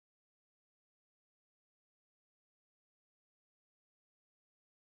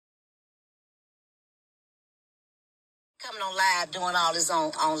coming on live, doing all this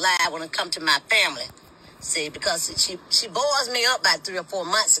on live when it come to my family. See, because she bores me up about 3 or 4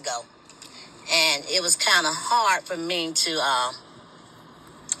 months ago. And it was kind of hard for me to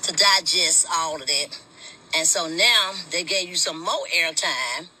digest all of that. And so now they gave you some more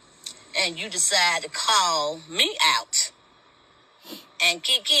airtime and you decide to call me out. And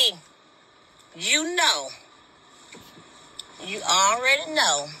KeKe, you already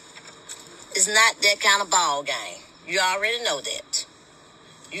know it's not that kind of ball game. You already know that.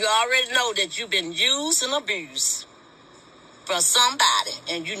 You already know that you've been used and abused from somebody,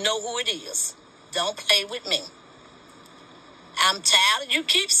 and you know who it is. Don't play with me. I'm tired of you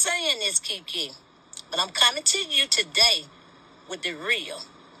keep saying this, KeKe, but I'm coming to you today with the real.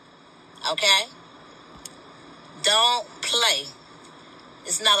 Okay? Don't play.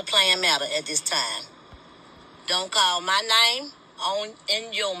 It's not a playing matter at this time. Don't call my name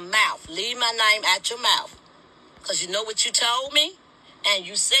in your mouth. Leave my name out your mouth. Because you know what you told me? And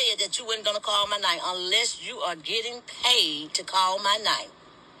you said that you weren't going to call my name unless you are getting paid to call my name.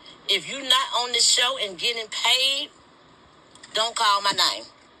 If you're not on this show and getting paid, don't call my name.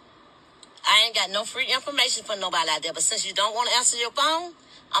 I ain't got no free information for nobody out there. But since you don't want to answer your phone,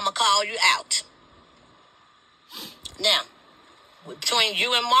 I'm going to call you out. Now, between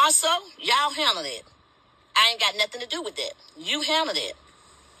you and Marceau, y'all handle it. I ain't got nothing to do with that. You handle it.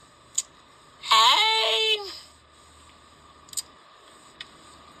 Hey.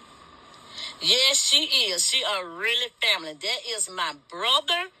 Yes, she is. She a really family. That is my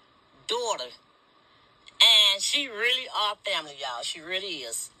brother, daughter. And she really are family, y'all. She really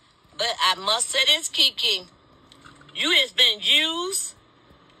is. But I must say this, KeKe. You has been used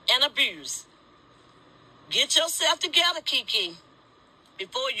and abused. Get yourself together, KeKe,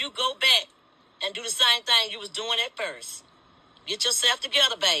 before you go back and do the same thing you was doing at first. Get yourself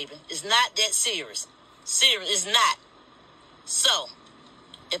together, baby. It's not that serious. Serious, it's not. So,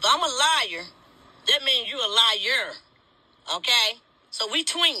 if I'm a liar, that means you're a liar. Okay? So we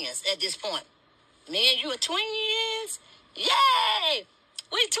twins at this point. Me and you are twins. Yay!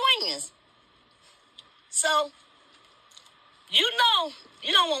 We twins. So, you know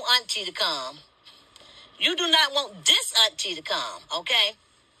you don't want auntie to come. You do not want this auntie to come, okay?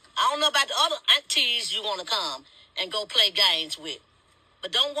 I don't know about the other aunties you want to come and go play games with.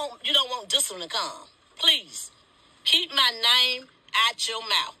 But you don't want this one to come. Please, keep my name out your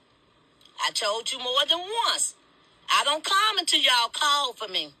mouth. I told you more than once. I don't come until y'all call for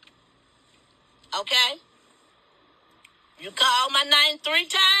me. Okay? You call my name 3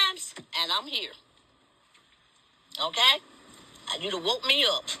 times, and I'm here. Okay? You done woke me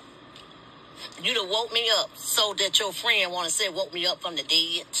up. You done woke me up so that your friend want to say woke me up from the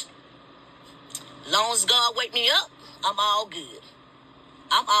dead. Long as God wake me up, I'm all good.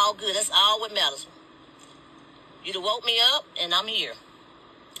 I'm all good. That's all what matters. You done woke me up, and I'm here.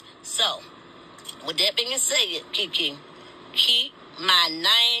 So, with that being said, KeKe, keep my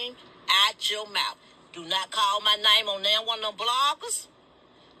name out your mouth. Do not call my name on there one of them bloggers,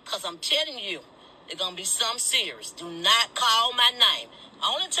 because I'm telling you, it's going to be something serious. Do not call my name.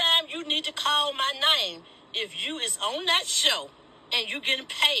 Only time you need to call my name if you is on that show and you getting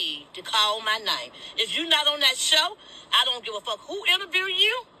paid to call my name. If you not on that show, I don't give a fuck who interview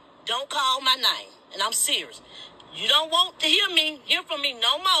you. Don't call my name. And I'm serious. You don't want to hear from me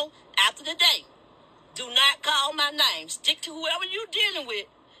no more after the day. Do not call my name. Stick to whoever you're dealing with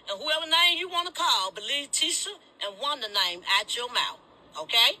and whoever name you want to call. But leave Tisha and Wanda name out your mouth.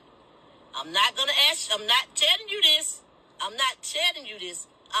 Okay? I'm not going to ask you. I'm not telling you this. I'm not telling you this.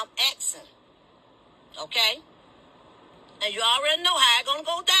 I'm asking. Okay? And you already know how it's going to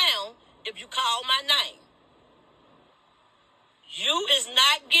go down if you call my name. You is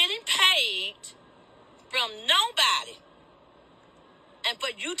not getting paid from nobody. And for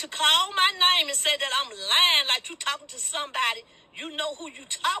you to call my name and say that I'm lying like you talking to somebody, you know who you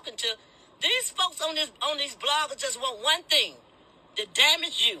talking to. These folks on these bloggers just want one thing, to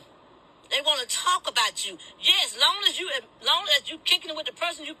damage you. They want to talk about you. Yes, long as you kicking it with the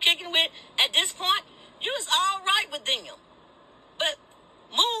person you kicking with at this point, you is all right with them. But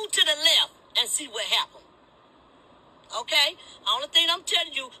move to the left and see what happens. Okay? Only thing I'm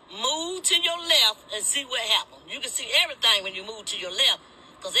telling you, move to your left and see what happens. You can see everything when you move to your left.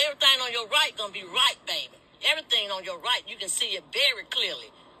 Because everything on your right going to be right, baby. Everything on your right, you can see it very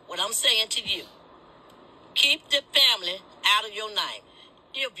clearly. What I'm saying to you. Keep the family out of your name.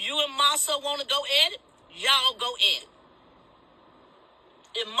 If you and Marceau want to go at it, y'all go at it.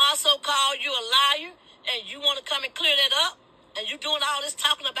 If Marceau call you a liar and you want to come and clear that up, and you doing all this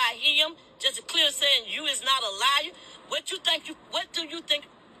talking about him, just to clear saying you is not a liar, what do you think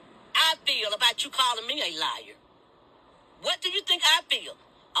I feel about you calling me a liar? What do you think I feel?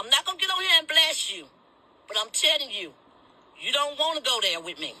 I'm not going to get on here and blast you. But I'm telling you, you don't want to go there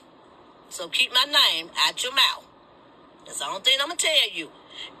with me. So keep my name out your mouth. That's the only thing I'm going to tell you.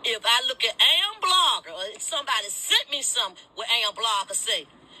 If I look at Am Blogger, or if somebody sent me something where Am Blogger say,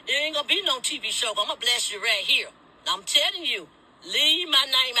 there ain't going to be no TV show, I'm going to bless you right here. I'm telling you, leave my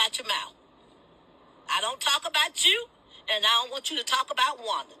name out your mouth. I don't talk about you, and I don't want you to talk about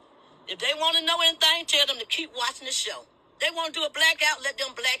Wanda. If they want to know anything, tell them to keep watching the show. They want to do a blackout, let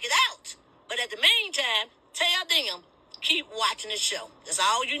them black it out. But at the meantime, tell them, keep watching the show. That's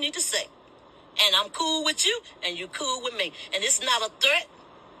all you need to say. And I'm cool with you, and you cool with me. And it's not a threat.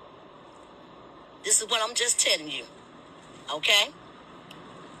 This is what I'm just telling you. Okay?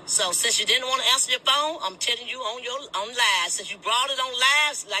 So since you didn't want to answer your phone, I'm telling you on live. Since you brought it on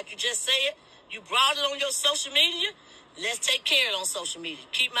live, like you just said, you brought it on your social media, let's take care of it on social media.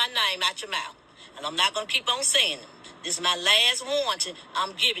 Keep my name out your mouth. And I'm not going to keep on saying it. This is my last warning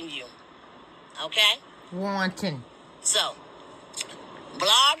I'm giving you. Okay? Warning. So,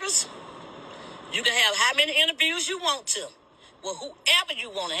 bloggers, you can have how many interviews you want to. With whoever you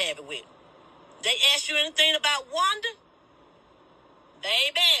want to have it with. They ask you anything about Wanda?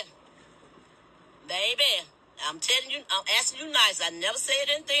 Baby, I'm telling you, I'm asking you nice. I never said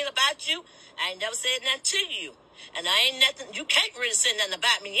anything about you. I ain't never said nothing to you. And I ain't nothing, you can't really say nothing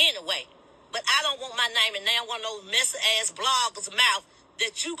about me anyway. But I don't want my name in there, one of those messy ass bloggers' mouth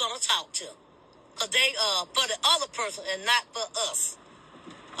that you gonna talk to. Cause they for the other person and not for us.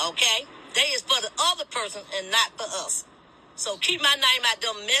 Okay? They is for the other person and not for us. So keep my name out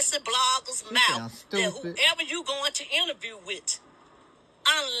them messy bloggers' mouth. That whoever you going to interview with,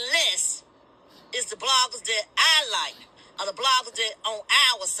 unless it's the bloggers that I like, or the bloggers that on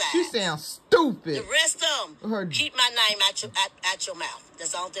our side. You sound stupid. The rest of them, keep my name out your mouth.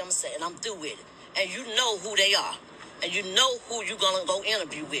 That's all I'm going to say, and I'm through with it. And you know who they are. And you know who you're going to go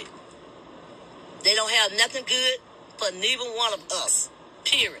interview with. They don't have nothing good for neither one of us,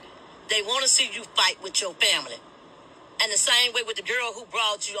 period. They want to see you fight with your family. And the same way with the girl who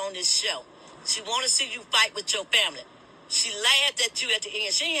brought you on this show. She want to see you fight with your family. She laughed at you at the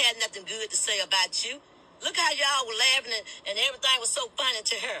end. She ain't had nothing good to say about you. Look how y'all were laughing and everything was so funny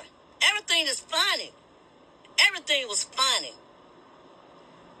to her. Everything is funny. Everything was funny.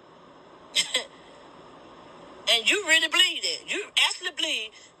 And you really believe it. You actually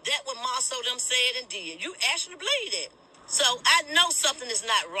believe that what Marceau them said and did. You actually believe it. So I know something is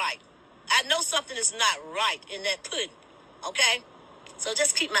not right. I know something is not right in that pudding. Okay? So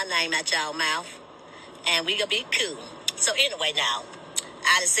just keep my name out y'all mouth. And we gonna be cool. So anyway now,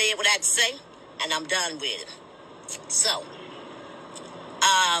 I done said what I had to say. And I'm done with it. So,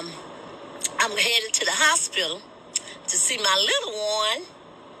 I'm headed to the hospital to see my little one.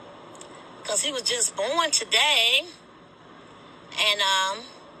 Because he was just born today. And,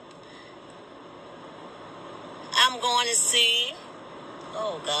 I'm going to see,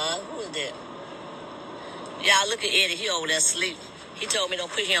 oh God, who is that? Y'all look at Eddie, he over there asleep. He told me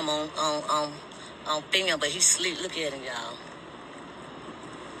don't put him on film, but he sleep. Look at him, y'all.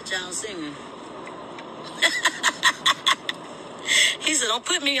 But y'all see me? He said, don't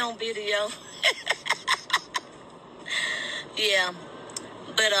put me on video. Yeah.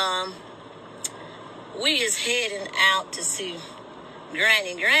 But, we is heading out to see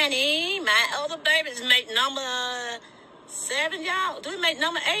Granny. My other babies make number 7, y'all. Do we make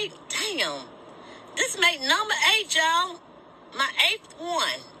number 8? Damn. This make number 8, y'all. My 8th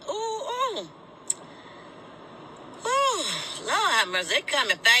one. Ooh. Lord have mercy. They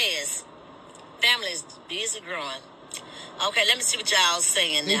coming fast. Family is busy growing. Okay, let me see what y'all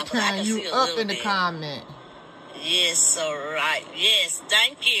saying now. They turn you up in the comment. Yes, all right. Yes,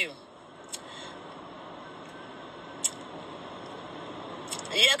 thank you.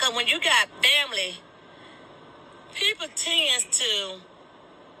 Yeah, because when you got family, people tend to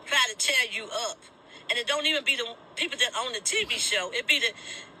try to tear you up. And it don't even be the people that own the TV show. It be the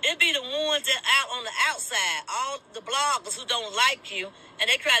ones that out on the outside, all the bloggers who don't like you, and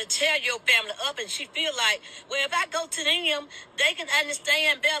they try to tear your family up. And she feel like, well, if I go to them, they can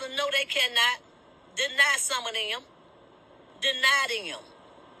understand better. No, they cannot. Deny some of them. Deny them.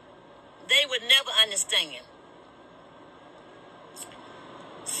 They would never understand.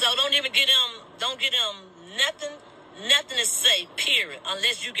 So don't even get them nothing to say, period,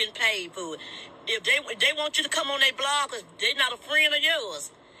 unless you getting paid for it. If they want you to come on their blog, because they're not a friend of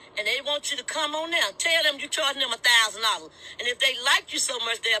yours, and they want you to come on there, tell them you charging them $1,000. And if they like you so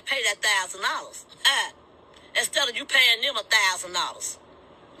much, they'll pay that $1,000. Instead of you paying them $1,000.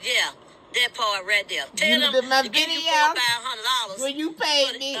 Yeah, that part right there. Tell them to give you $400-$500 when you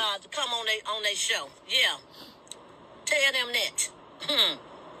paid me to come on their show. Yeah. tell them that.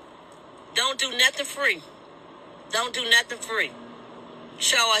 Don't do nothing free. Don't do nothing free.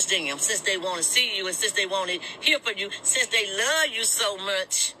 Charge them since they want to see you and since they want to hear from you, since they love you so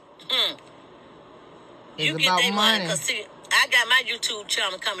much. You get their money. Because, see, I got my YouTube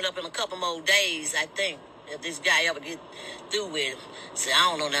channel coming up in a couple more days, I think, if this guy ever get through with him. See, I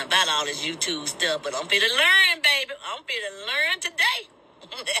don't know nothing about all this YouTube stuff, but I'm finna learn, baby. I'm finna learn today.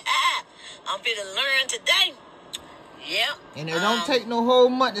 I'm finna learn today. Yep. And it don't take no whole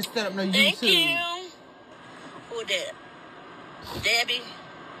month to set up no YouTube. Thank you. Who that? Debbie?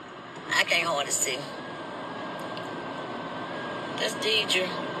 I can't hardly see. That's Deidre.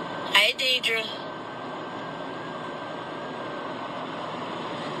 Hey, Deidre.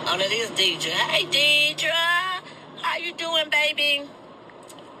 Oh, that is Deidre. Hey, Deidre. How you doing, baby?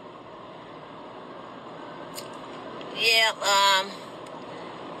 Yeah,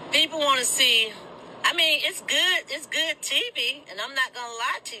 people want to see. I mean, it's good. It's good TV, and I'm not going to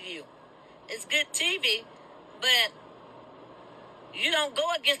lie to you. It's good TV, but you don't go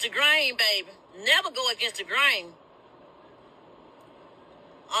against the grain, baby. Never go against the grain.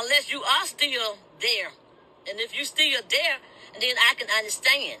 Unless you are still there. And if you still there, then I can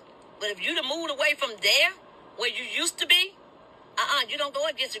understand. But if you done moved away from there, where you used to be, you don't go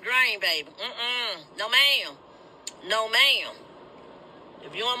against the grain, baby. No, ma'am. No, ma'am.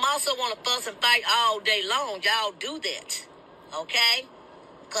 If you and Muscle want to fuss and fight all day long, y'all do that. Okay?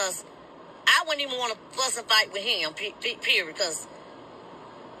 Because I wouldn't even want to fuss and fight with him, period. Because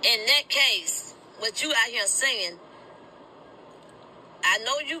in that case, what you out here saying, I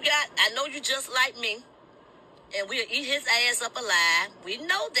know you just like me, and we'll eat his ass up alive. We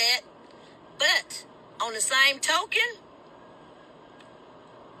know that. But on the same token,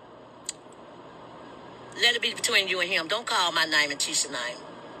 let it be between you and him. Don't call my name and Tisha's name.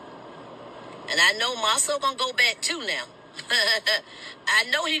 And I know Marcel gonna go back too now. I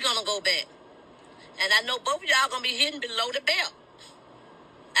know he gonna go back. And I know both of y'all gonna be hitting below the belt.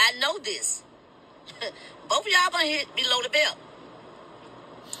 I know this. Both of y'all gonna hit below the belt.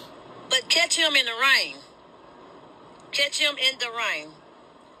 But catch him in the rain. Catch him in the rain.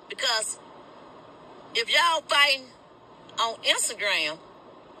 Because if y'all fighting on Instagram,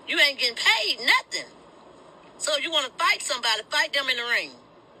 you ain't getting paid nothing. So if you want to fight somebody, fight them in the ring.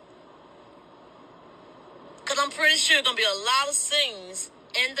 Because I'm pretty sure going to be a lot of things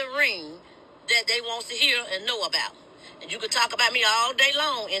in the ring that they want to hear and know about. And you can talk about me all day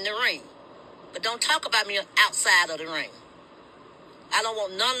long in the ring. But don't talk about me outside of the ring. I don't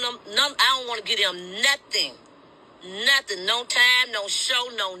want none of them, I don't want to give them nothing. Nothing. No time, no show,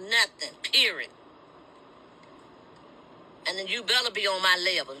 no nothing. Period. And then you better be on my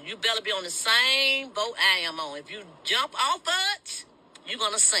level. You better be on the same boat I am on. If you jump off of it, you're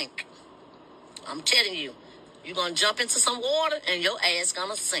going to sink. I'm telling you. You're going to jump into some water and your ass going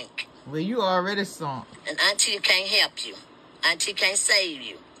to sink. Well, you already sunk. And Auntie can't help you. Auntie can't save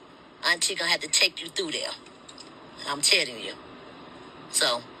you. Auntie going to have to take you through there. I'm telling you.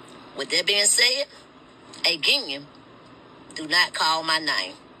 So, with that being said, again, do not call my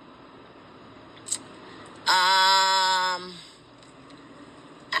name. I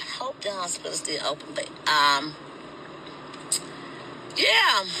hope the hospital's still open, but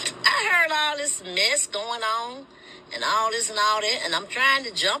yeah, I heard all this mess going on and all this and all that, and I'm trying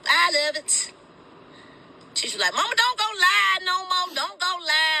to jump out of it. Tisha like, Mama, don't go live no more. Don't go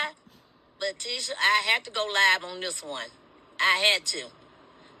live. But Tisha, I had to go live on this one. I had to.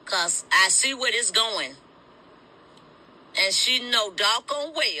 Because I see where it's going. And she know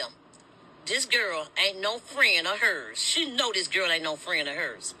doggone well this girl ain't no friend of hers. She know this girl ain't no friend of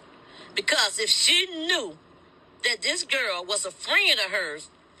hers. Because if she knew that this girl was a friend of hers,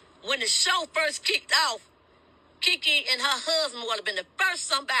 when the show first kicked off, KeKe and her husband would have been the first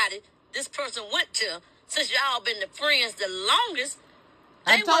somebody this person went to. Since y'all been the friends the longest,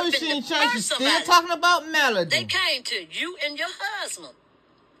 I told you she ain't changed. She's still talking about Melody. They came to you and your husband.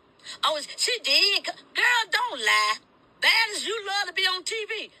 Oh, she did. Girl, don't lie. Bad as you love to be on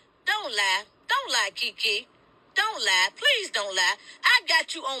TV. Don't lie. Don't lie, KeKe. Don't lie. Please don't lie. I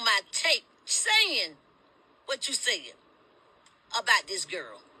got you on my tape saying what you said about this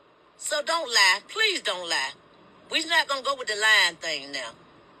girl. So don't lie. Please don't lie. We're not going to go with the lying thing now.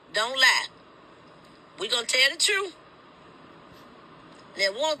 Don't lie. We're going to tell the truth. Now,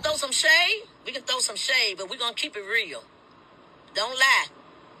 if we want to throw some shade, we can throw some shade, but we're going to keep it real. Don't lie.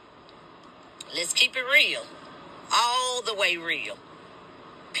 Let's keep it real. All the way real.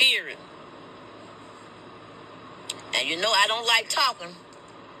 Period. And you know I don't like talking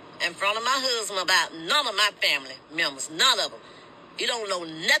in front of my husband about none of my family members. None of them. He don't know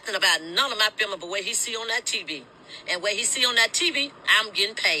nothing about none of my family but what he see on that TV. And what he see on that TV, I'm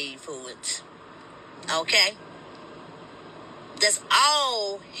getting paid for it. Okay? That's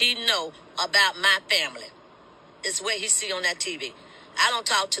all he know about my family. It's what he see on that TV. I don't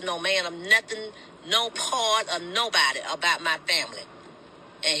talk to no man of nothing, no part of nobody about my family.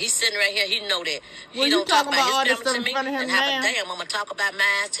 And he's sitting right here, he know that. He don't talk about his family to me, and how a damn I'm going to talk about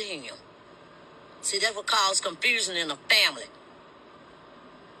mine to him. See, that's what causes confusion in a family.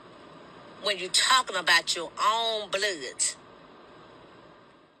 When you're talking about your own blood.